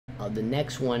The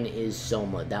next one is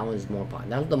Soma. That one's more popular.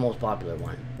 That was the most popular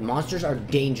one. Monsters are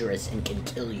dangerous and can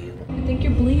kill you. I think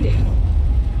you're bleeding.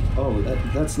 Oh,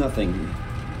 that's nothing.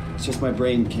 It's just my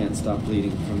brain can't stop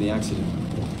bleeding from the accident.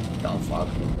 The fuck?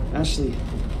 Ashley,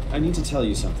 I need to tell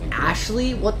you something.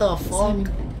 Ashley? What the fuck?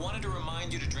 Wanted to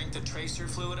remind you to drink the tracer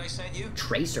fluid I sent you.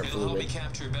 Tracer It'll help me fluid?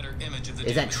 capture a better image of the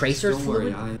Is that damage. tracer Don't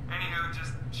fluid? worry, Anywho,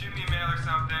 just shoot me a mail or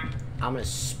something. I'm gonna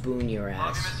spoon your ass.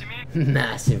 Love you, miss you, me?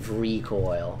 Massive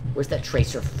recoil. Where's that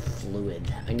tracer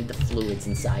fluid? I need the fluids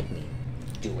inside me.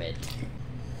 Do it.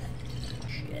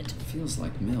 Shit. It feels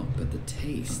like milk, but the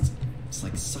taste, it's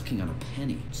like sucking on a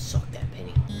penny. Suck that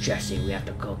penny. Jesse, we have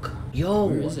to cook. Yo,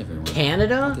 Where is everyone?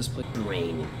 Canada? This place.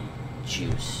 Brain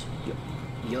juice.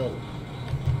 Yo.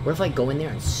 What if I go in there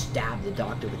and stab the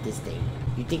doctor with this thing?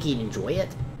 You think he'd enjoy it?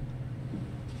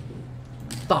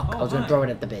 Fuck, I was gonna throw it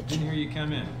at the bitch. Didn't hear you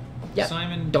come in. Yeah,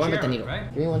 Simon don't worry about the Jarrett, needle.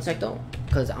 right? Give me 1 sec though,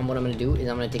 because what I'm gonna do is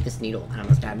I'm gonna take this needle and I'm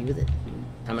gonna stab you with it.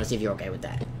 I'm gonna see if you're okay with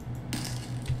that.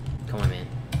 Come on, man.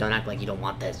 Don't act like you don't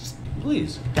want this.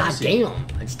 Please. God damn!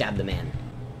 I stabbed the man.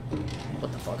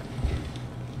 What the fuck?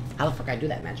 How the fuck I do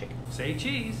that magic? Say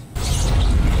cheese.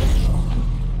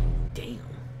 Damn.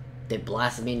 They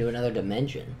blasted me into another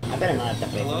dimension. I better not have to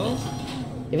pay Hello? for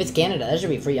this. If it's Canada, that should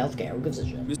be free healthcare. Who gives a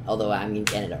shit? Although I'm in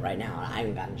Canada right now and I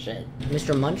haven't gotten shit.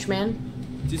 Mr. Munchman?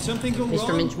 Did something go Mr.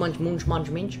 wrong? Minch Munch Munch Munch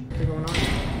Minch? What's going on?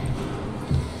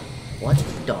 What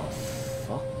the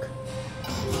fuck?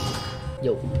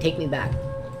 Yo, take me back.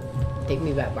 Take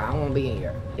me back, bro. I don't want to be in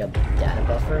here. Yo, data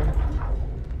buffer?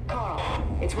 Carl,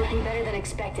 it's working better than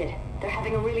expected. They're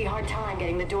having a really hard time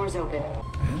getting the doors open.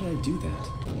 How did I do that?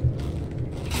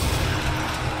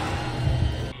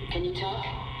 Can you talk?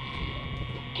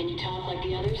 Can you talk like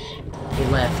the others? He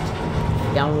left.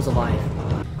 That one was alive.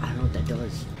 I don't know what that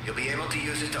does. You'll be able to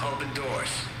use it to open doors.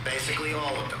 Basically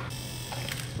all of them.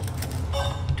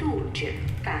 Tool chip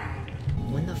found.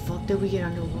 When the fuck did we get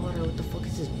underwater? What the fuck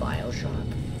is this Bioshock?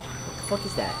 What the fuck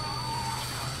is that?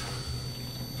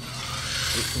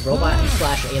 Robot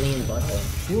 / alien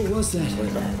butthole. What was that? What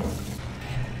is that?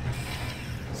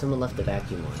 Someone left the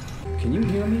vacuum on. Can you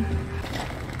hear me?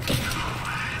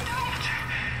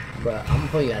 Bruh, I'm gonna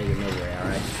pull you out of your misery,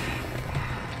 alright?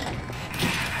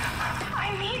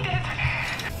 I need it.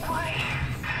 Why?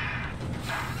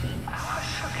 Oh,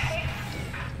 it's okay.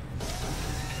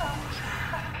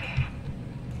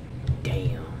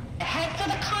 Damn. Head for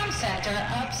the comm center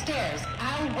upstairs.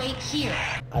 I'll wait here.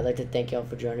 I'd like to thank y'all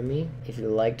for joining me. If you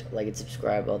liked, like and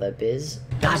subscribe, all that biz.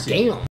 God damn!